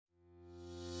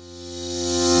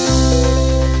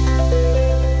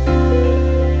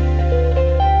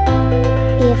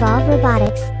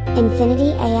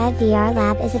Infinity AI VR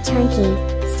Lab is a turnkey,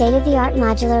 state-of-the-art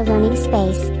modular learning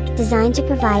space, designed to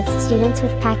provide students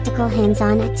with practical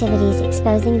hands-on activities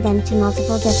exposing them to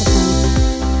multiple disciplines.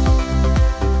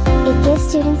 It gives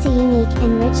students a unique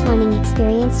and rich learning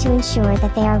experience to ensure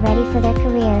that they are ready for their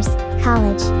careers,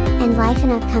 college, and life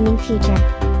in upcoming future.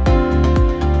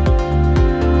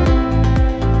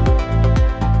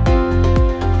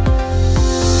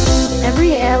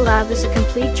 Every AI lab is a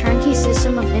complete turnkey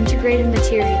system of integrated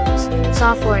materials,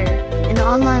 software, an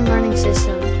online learning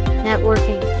system,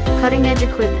 networking, cutting-edge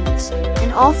equipment,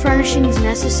 and all furnishings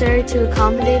necessary to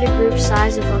accommodate a group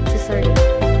size of up to 30.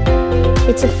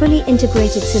 It's a fully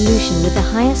integrated solution with the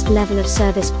highest level of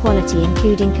service quality,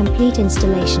 including complete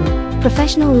installation,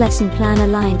 professional lesson plan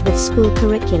aligned with school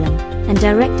curriculum, and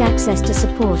direct access to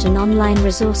support and online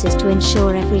resources to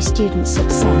ensure every student's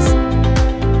success.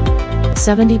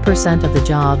 70% of the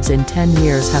jobs in 10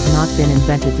 years have not been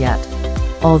invented yet.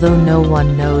 Although no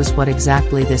one knows what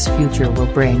exactly this future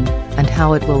will bring, and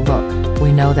how it will look,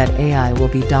 we know that AI will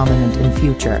be dominant in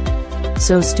future.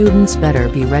 So students better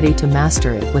be ready to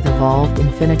master it with Evolved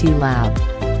Infinity Lab.